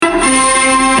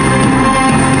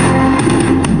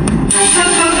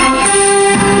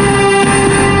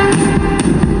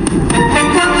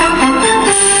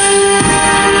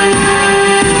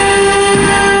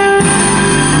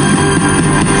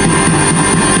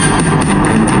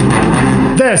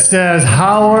This is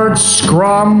Howard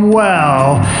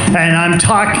Scrumwell, and I'm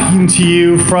talking to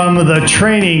you from the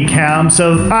training camps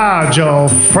of Agile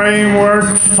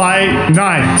Framework Fight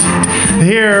Night.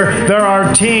 Here, there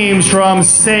are teams from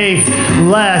Safe,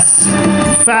 Less,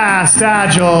 Fast,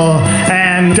 Agile,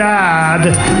 and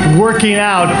Dad working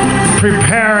out,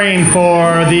 preparing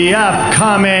for the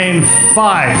upcoming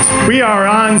fight. We are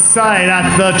on site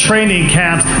at the training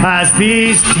camps as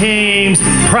these teams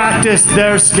practice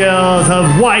their skills of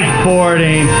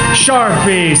whiteboarding,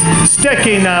 Sharpies,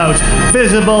 sticky notes,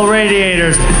 visible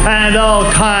radiators, and all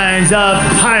kinds of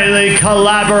highly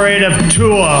collaborative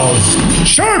tools.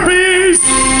 Sharpies!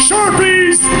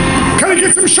 Sharpies! Can I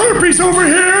get some Sharpies over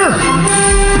here?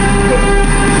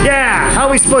 Yeah, how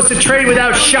are we supposed to train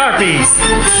without Sharpies?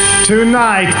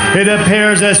 Tonight, it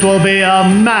appears this will be a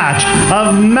match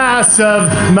of massive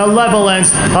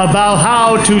malevolence about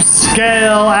how to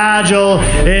scale Agile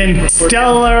in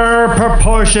stellar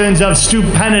proportions of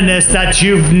stupendous that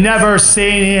you've never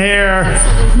seen here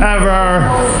ever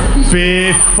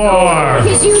before.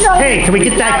 Hey, can we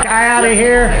get that guy out of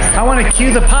here? I want to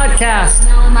cue the podcast.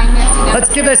 Let's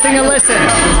give this thing a listen.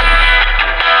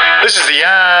 This is the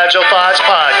Agile Thoughts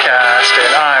Podcast,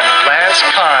 and I'm Lance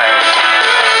Kind.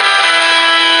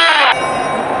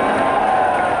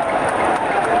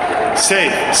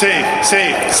 Safe.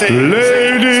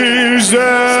 Ladies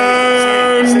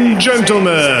and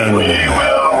gentlemen,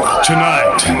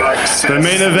 tonight, the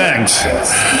main event.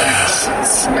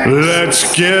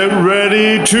 Let's get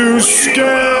ready to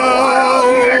scale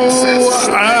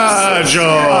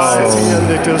Agile.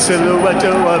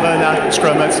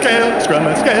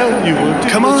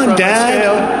 Come on,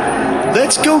 Dad.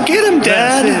 Let's go get him,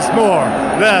 Dad. Less is more.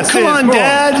 Come on,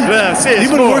 Dad.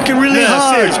 You've been working really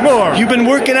hard. You've been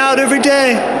working out every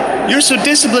day. You're so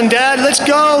disciplined, Dad. Let's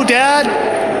go, Dad.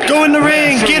 Go in the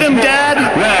ring. Get him, Dad.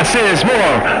 Less is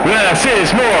more. Less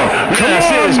is more. Come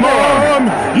Less on, is more. Mom.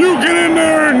 You get in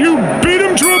there and you beat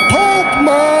him to a pulp,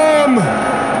 Mom.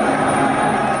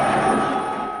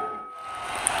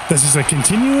 This is a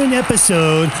continuing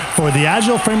episode for the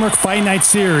Agile Framework Fight Night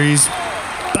series,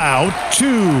 Bout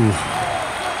 2.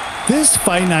 This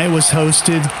fight night was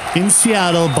hosted in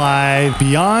Seattle by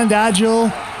Beyond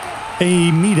Agile,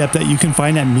 a meetup that you can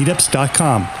find at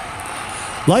meetups.com.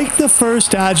 Like the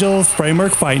first Agile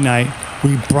Framework Fight Night,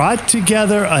 we brought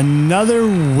together another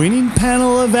winning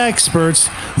panel of experts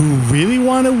who really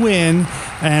want to win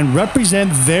and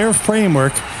represent their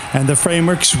framework. And the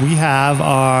frameworks we have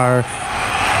are...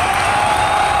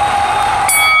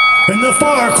 in the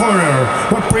far corner,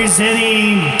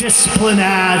 representing Discipline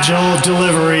Agile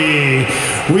Delivery,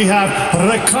 we have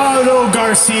Ricardo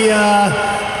Garcia,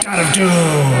 God of Doom.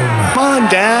 Come on,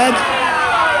 Dad.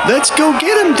 Let's go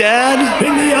get him, Dad.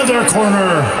 In the other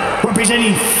corner,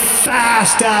 representing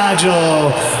Fast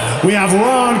Agile, we have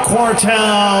Ron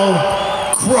Quartel,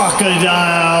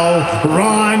 Crocodile,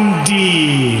 Ron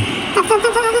D.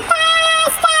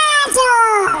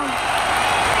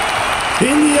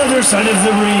 In the other side of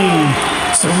the ring,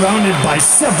 surrounded by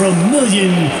several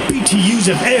million BTUs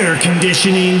of air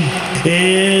conditioning,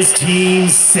 is Team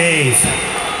Safe,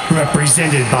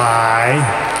 represented by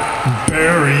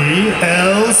Barry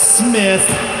L. Smith,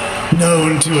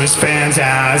 known to his fans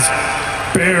as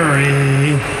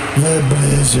Barry the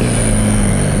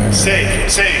Blizzard.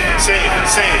 Safe.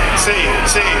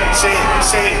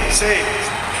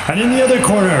 And in the other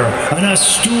corner, an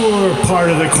austere part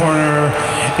of the corner,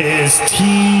 is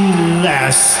Team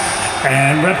Less,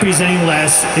 and representing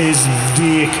Less is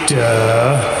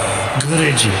Victor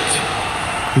Grigit,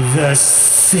 the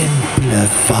Simplifier.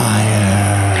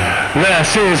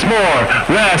 Less is more.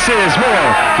 Less is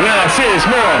more. Less is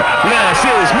more. Less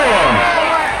is more.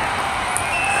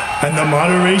 And the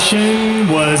moderation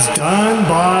was done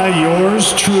by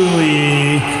yours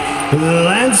truly,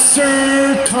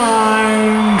 Lancer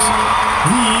Kind,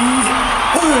 the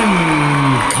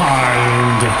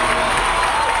Unkind.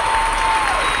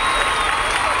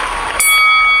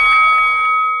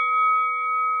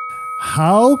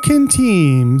 How can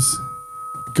teams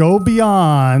go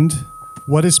beyond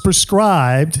what is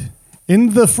prescribed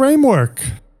in the framework?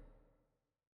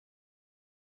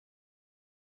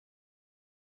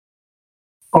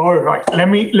 All right, let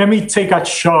me take a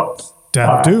shot.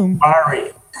 Doom.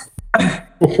 Barry.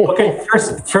 Okay,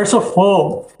 first of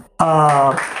all,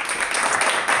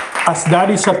 as that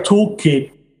is a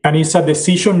toolkit and it's a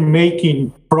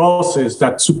decision-making process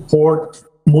that supports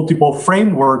multiple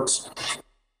frameworks,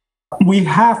 we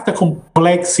have the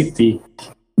complexity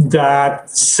that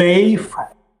Safe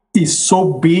is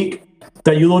so big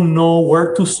that you don't know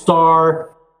where to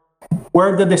start,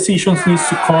 where the decisions needs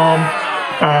to come,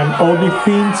 and all these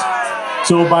things.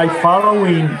 So by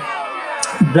following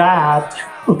that,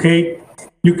 okay,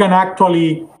 you can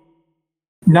actually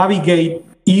navigate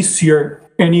easier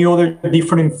any other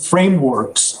different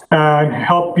frameworks and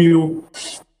help you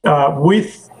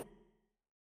with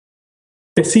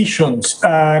decisions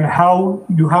and how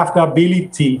you have the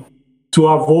ability to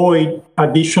avoid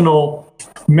additional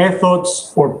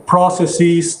methods or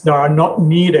processes that are not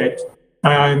needed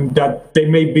and that they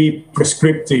may be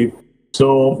prescriptive.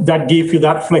 So that gives you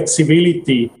that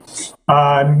flexibility.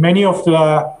 Many of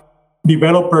the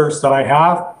developers that I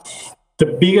have, the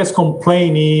biggest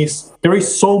complaint is there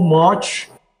is so much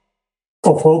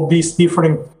of all these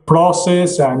different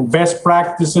processes and best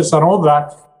practices and all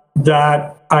that,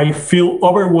 that I feel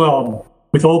overwhelmed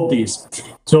with all this.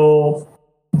 So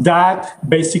that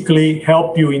basically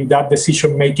help you in that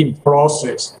decision-making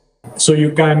process. So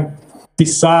you can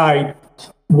decide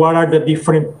what are the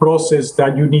different processes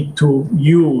that you need to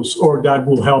use or that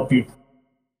will help you.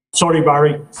 Sorry,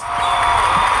 Barry.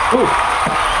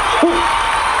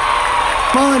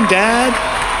 Come on, Dad.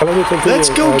 Let's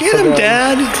go get him,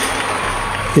 Dad.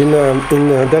 In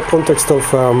that context of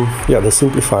the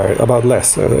simplifier about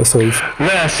less. Less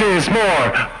is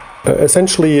more.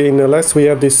 Essentially, in less we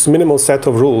have this minimal set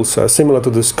of rules similar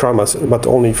to the Scrum, but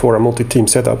only for a multi-team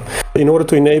setup, in order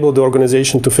to enable the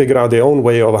organization to figure out their own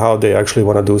way of how they actually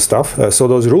want to do stuff. So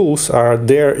those rules are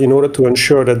there in order to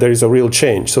ensure that there is a real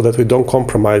change, so that we don't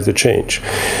compromise the change.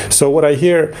 So what I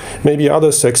hear maybe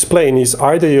others explain is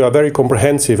either you are very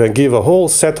comprehensive and give a whole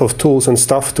set of tools and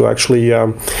stuff to actually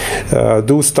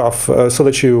do stuff so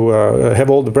that you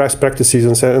have all the best practices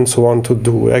and so on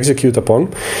to execute upon,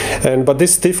 but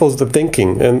this stifles the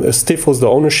thinking and stifles the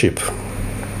ownership.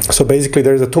 So basically,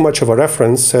 there is too much of a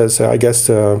reference, as I guess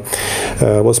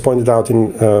was pointed out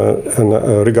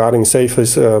regarding SAFe.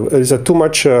 There is too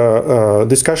much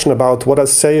discussion about what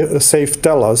does SAFe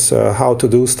tell us how to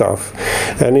do stuff,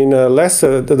 and in less,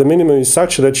 the minimum is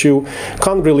such that you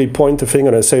can't really point a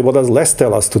finger and say what does less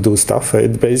tell us to do stuff.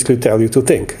 It basically tells you to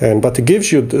think, but it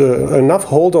gives you enough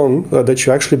hold on that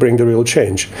you actually bring the real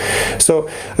change. So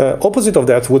opposite of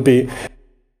that would be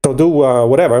to do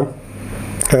whatever.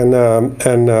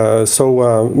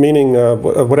 Meaning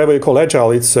whatever you call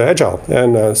agile, it's agile,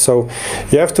 and so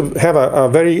you have to have a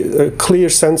very clear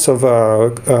sense of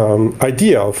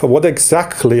idea of what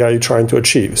exactly are you trying to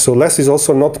achieve. So less is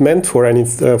also not meant for any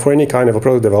kind of a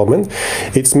product development.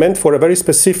 It's meant for a very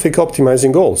specific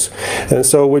optimizing goals, and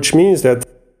so which means that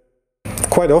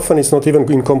quite often it's not even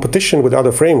in competition with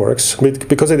other frameworks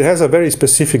because it has a very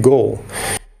specific goal.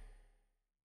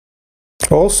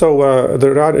 Also,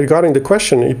 regarding the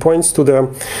question, it points to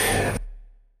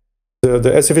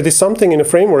as if it is something in a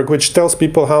framework which tells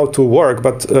people how to work,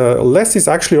 but less is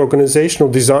actually organizational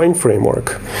design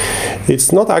framework.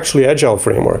 It's not actually agile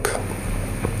framework.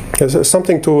 It's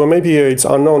something to maybe it's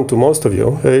unknown to most of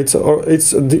you.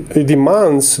 It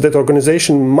demands that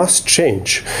organization must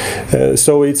change.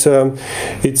 So it's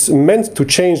meant to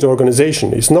change the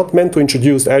organization. It's not meant to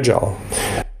introduce agile.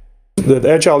 That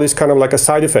agile is kind of like a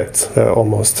side effect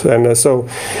almost, and so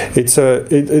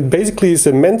it basically is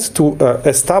meant to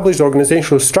establish the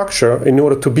organizational structure in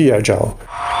order to be agile.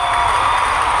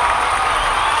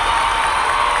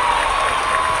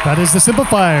 That is the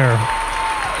simplifier.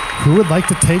 Who would like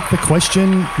to take the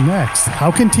question next?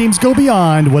 How can teams go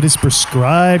beyond what is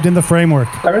prescribed in the framework?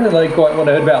 I really like what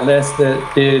I heard about less, that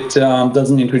it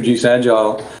doesn't introduce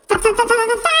agile.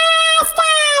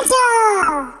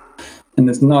 And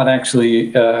it's not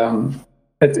actually,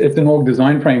 it's an org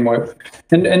design framework.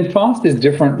 And FAST is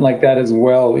different like that as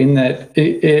well, in that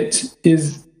it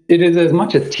is as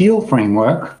much a teal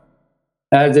framework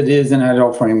as it is an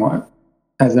agile framework,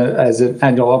 as an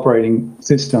agile operating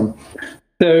system.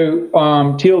 So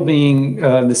teal being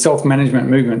the self-management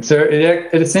movement. So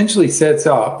it essentially sets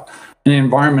up an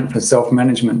environment for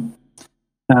self-management.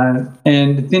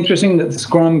 And it's interesting that the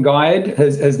Scrum Guide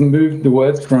has moved the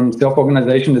words from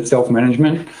self-organization to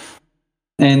self-management.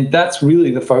 And that's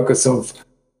really the focus of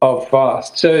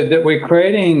FAST. So that we're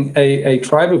creating a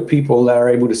tribe of people that are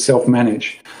able to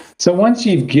self-manage. So once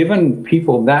you've given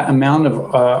people that amount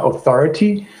of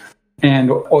authority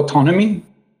and autonomy,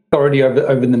 authority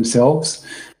over themselves,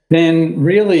 then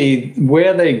really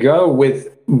where they go with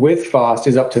FAST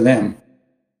is up to them.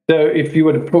 So if you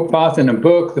were to put FAST in a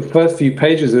book, the first few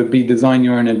pages would be design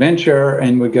your own adventure,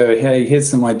 and would go, hey, here's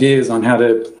some ideas on how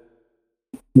to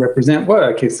represent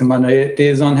work. Here's some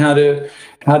ideas on how to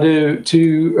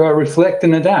reflect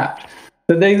and adapt.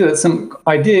 So these are some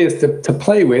ideas to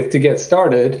play with to get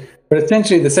started. But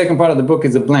essentially, the second part of the book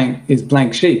is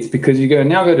blank sheets, because you go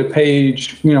to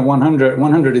page 100.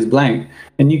 100 is blank,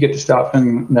 and you get to start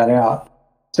filling that out.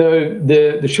 So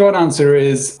the short answer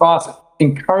is FAST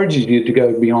encourages you to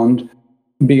go beyond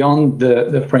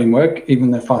the framework,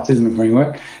 even though FAST isn't a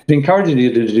framework. It encourages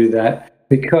you to do that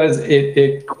because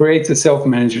it creates a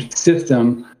self-managed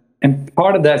system, and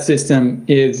part of that system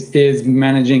is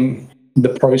managing the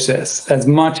process. As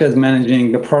much as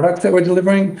managing the product that we're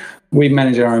delivering, we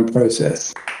manage our own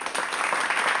process.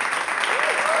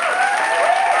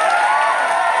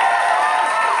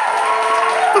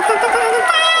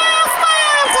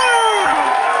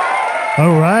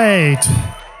 All right.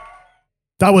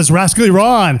 That was Rascally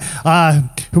Ron.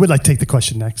 Who would like to take the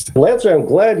question next? Lancer, I'm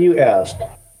glad you asked.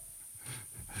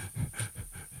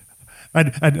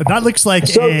 And that looks like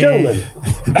gentlemen,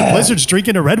 Blizzard's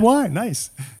drinking a red wine. Nice.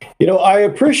 I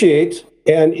appreciate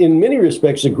and in many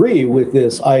respects agree with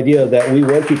this idea that we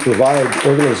want to provide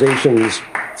organizations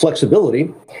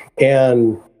flexibility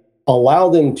and allow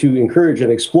them to encourage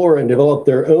and explore and develop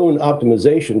their own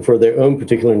optimization for their own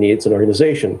particular needs and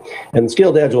organization. And the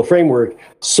Scaled Agile framework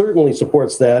certainly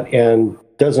supports that and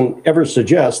doesn't ever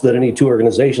suggest that any two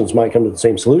organizations might come to the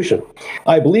same solution.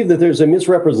 I believe that there's a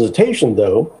misrepresentation,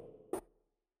 though,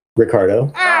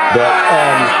 Ricardo,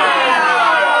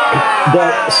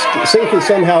 that SAFe is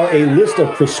somehow a list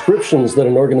of prescriptions that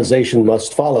an organization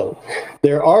must follow.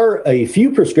 There are a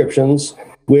few prescriptions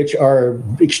which are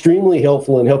extremely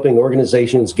helpful in helping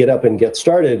organizations get up and get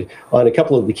started on a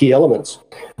couple of the key elements.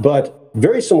 But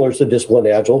very similar to Disciplined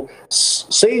Agile,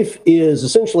 SAFe is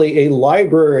essentially a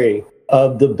library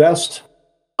of the best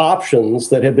options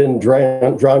that have been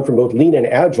drawn from both Lean and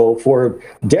Agile for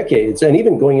decades, and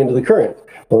even going into the current.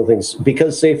 One of the things,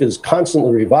 because SAFe is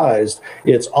constantly revised,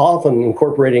 it's often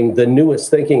incorporating the newest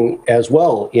thinking as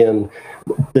well in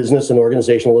business and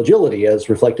organizational agility, as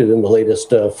reflected in the latest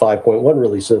 5.1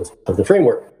 release of the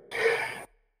framework.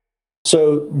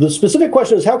 So the specific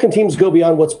question is, how can teams go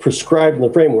beyond what's prescribed in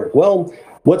the framework? Well,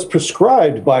 what's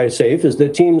prescribed by SAFe is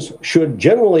that teams should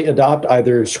generally adopt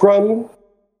either Scrum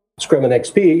and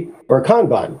XP, or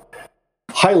Kanban.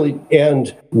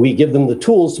 And we give them the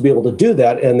tools to be able to do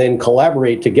that and then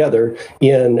collaborate together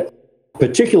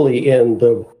particularly in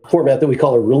the format that we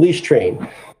call a release train,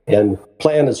 and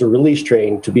plan as a release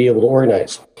train to be able to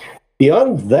organize.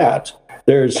 Beyond that,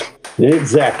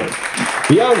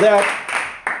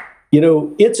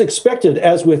 it's expected,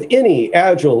 as with any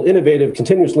agile, innovative,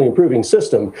 continuously improving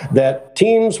system, that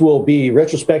teams will be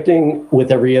retrospecting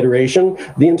with every iteration.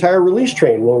 The entire release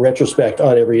train will retrospect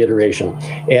on every iteration.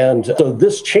 And so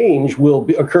this change will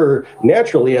occur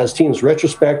naturally as teams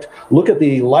retrospect, look at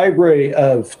the library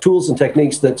of tools and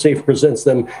techniques that SAFe presents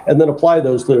them, and then apply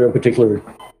those to their own particular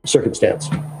circumstance.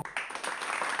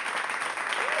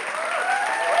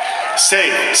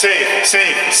 Safe.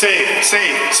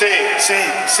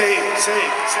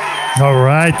 All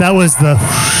right, that was the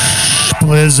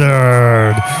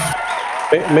Blizzard.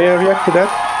 May I react to that?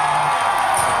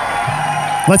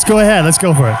 Let's go ahead. Let's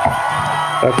go for it.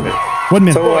 Okay. 1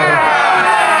 minute. So,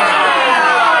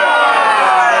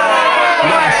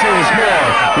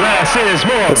 Less is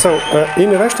more. So in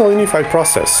a rational unified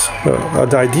process,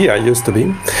 the idea used to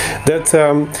be that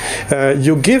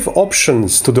you give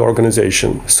options to the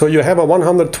organization. So you have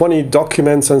 120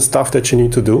 documents and stuff that you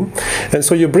need to do. And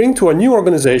so you bring to a new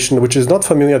organization which is not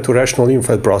familiar to rational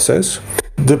unified process.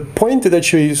 The point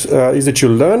that is that you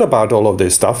learn about all of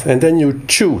this stuff and then you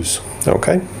choose,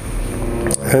 okay?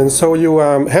 And so you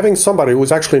having somebody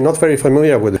who's actually not very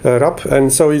familiar with RAP,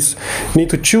 and so is need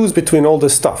to choose between all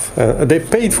this stuff. They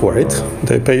paid for it.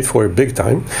 They paid for it big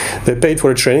time. They paid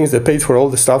for the trainings. They paid for all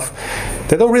the stuff.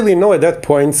 They don't really know at that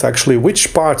point actually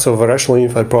which parts of a rational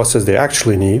unified process they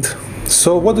actually need.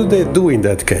 So what do they do in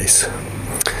that case?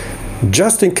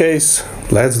 Just in case,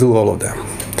 let's do all of them.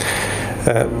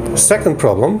 Second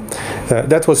problem,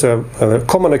 that was a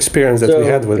common experience that we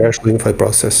had with rational unified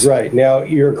process. Right. Now,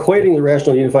 you're equating the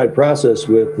rational unified process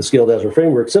with the Scaled Agile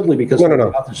framework simply because the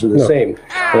authors are the same.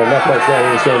 And I'm not quite sure I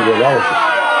understand the analogy.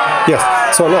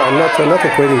 Yes. So no, I'm not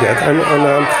equating that.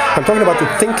 I'm talking about the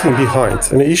thinking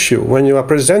behind an issue when you are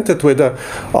presented with a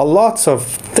lot of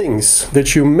things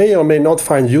that you may or may not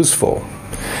find useful.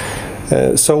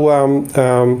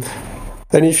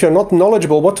 And if you're not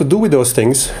knowledgeable what to do with those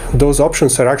things, those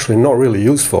options are actually not really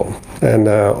useful. And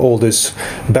all these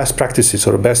best practices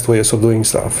or best ways of doing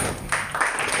stuff.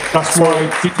 That's why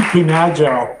Disciplined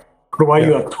Agile provides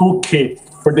you a toolkit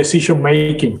for decision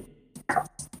making.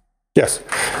 Yes.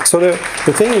 So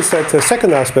the thing is that the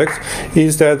second aspect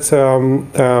is that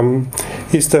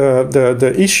is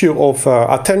the issue of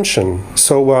attention.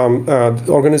 So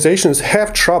organizations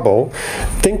have trouble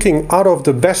thinking out of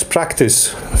the best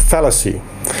practice fallacy,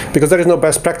 because there is no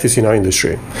best practice in our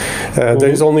industry. There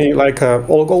is only like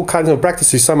all kinds of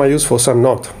practices. Some are useful, some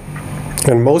not.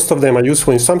 And most of them are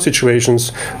useful in some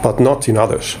situations, but not in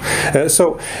others.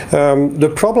 So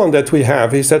the problem that we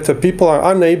have is that the people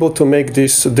are unable to make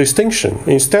this distinction.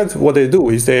 Instead, what they do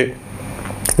is they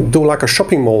do like a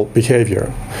shopping mall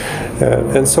behavior.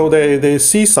 And so they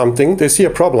see something, they see a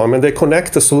problem, and they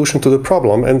connect the solution to the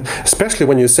problem. And especially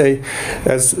when you say,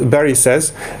 as Barry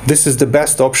says, this is the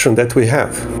best option that we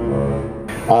have.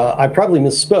 I probably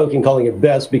misspoke in calling it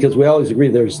best, because we always agree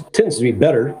there tends to be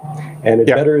better, and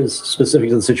better is specific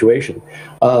to the situation.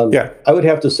 I would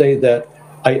have to say that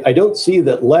I don't see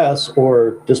that LeSS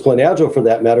or Discipline Agile, for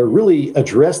that matter, really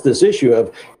address this issue of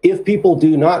if people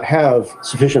do not have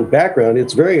sufficient background,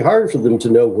 it's very hard for them to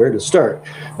know where to start.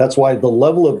 That's why the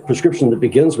level of prescription that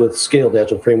begins with Scaled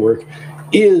Agile Framework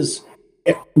is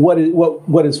what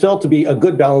is felt to be a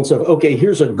good balance of, okay,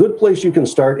 here's a good place you can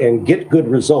start and get good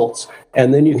results,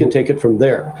 and then you can take it from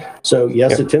there. So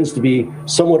yes, it tends to be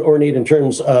somewhat ornate in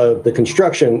terms of the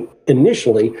construction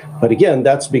initially, but again,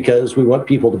 that's because we want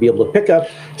people to be able to pick up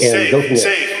and go from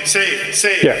there.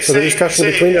 So the discussion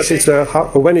between us is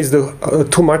when is the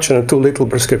too much and too little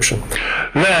prescription.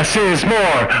 Less is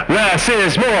more. Less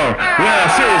is more.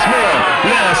 Less is more.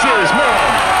 Less is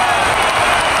more.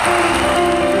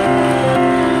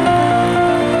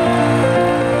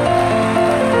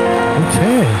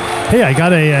 Hey, I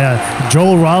got a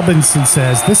Joel Robinson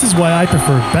says, this is why I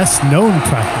prefer best known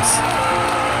practice.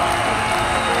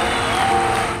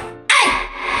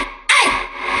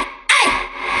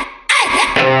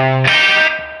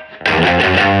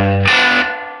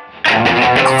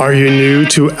 Are you new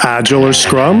to Agile or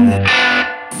Scrum?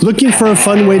 Looking for a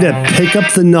fun way to pick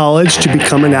up the knowledge to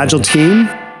become an Agile team?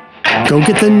 Go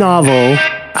get the novel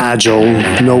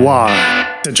Agile Noir.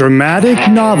 A dramatic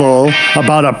novel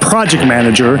about a project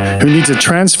manager who needs to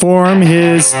transform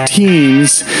his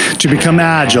teams to become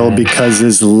agile because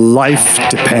his life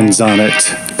depends on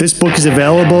it. This book is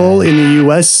available in the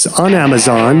US on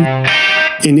Amazon,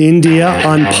 in India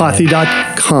on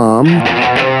Pothi.com.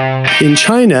 In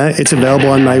China, it's available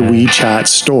on my WeChat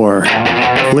store.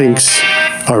 Links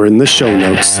are in the show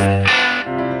notes.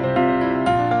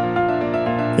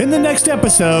 In the next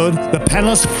episode, the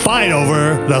panelists fight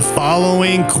over the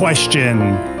following question.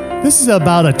 This is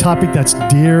about a topic that's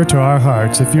dear to our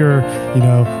hearts. If you're,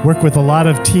 work with a lot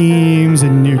of teams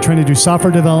and you're trying to do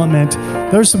software development,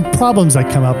 there's some problems that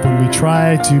come up when we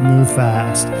try to move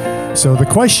fast. So the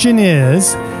question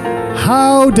is,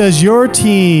 how does your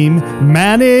team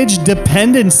manage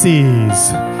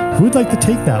dependencies? Who would like to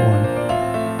take that one?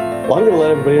 Well, I'm going to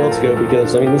let everybody else go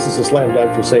because, this is a slam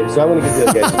dunk for safe, so I want to give the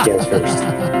other guys a chance first.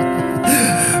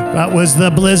 That was the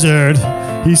Blizzard.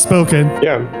 He's spoken.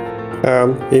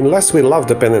 In LeSS, we love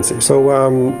dependency. So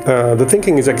the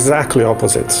thinking is exactly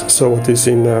opposite. So what is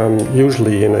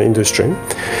usually in the industry,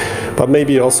 but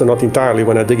maybe also not entirely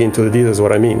when I dig into the details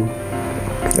what I mean.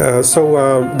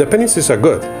 So dependencies are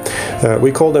good.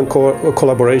 We call them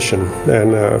collaboration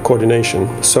and coordination.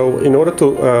 So in order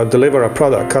to deliver a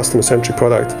product, customer-centric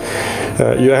product,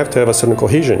 you have to have a certain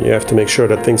cohesion. You have to make sure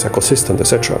that things are consistent,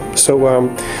 etc. So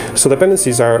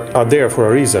dependencies are there for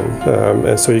a reason,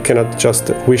 and so you cannot just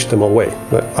wish them away.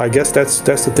 But I guess that's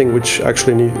the thing which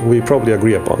actually we probably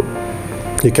agree upon.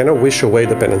 You cannot wish away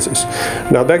dependencies.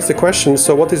 Now begs the question,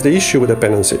 so what is the issue with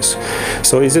dependencies?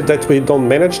 So is it that we don't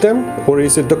manage them, or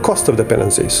is it the cost of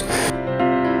dependencies?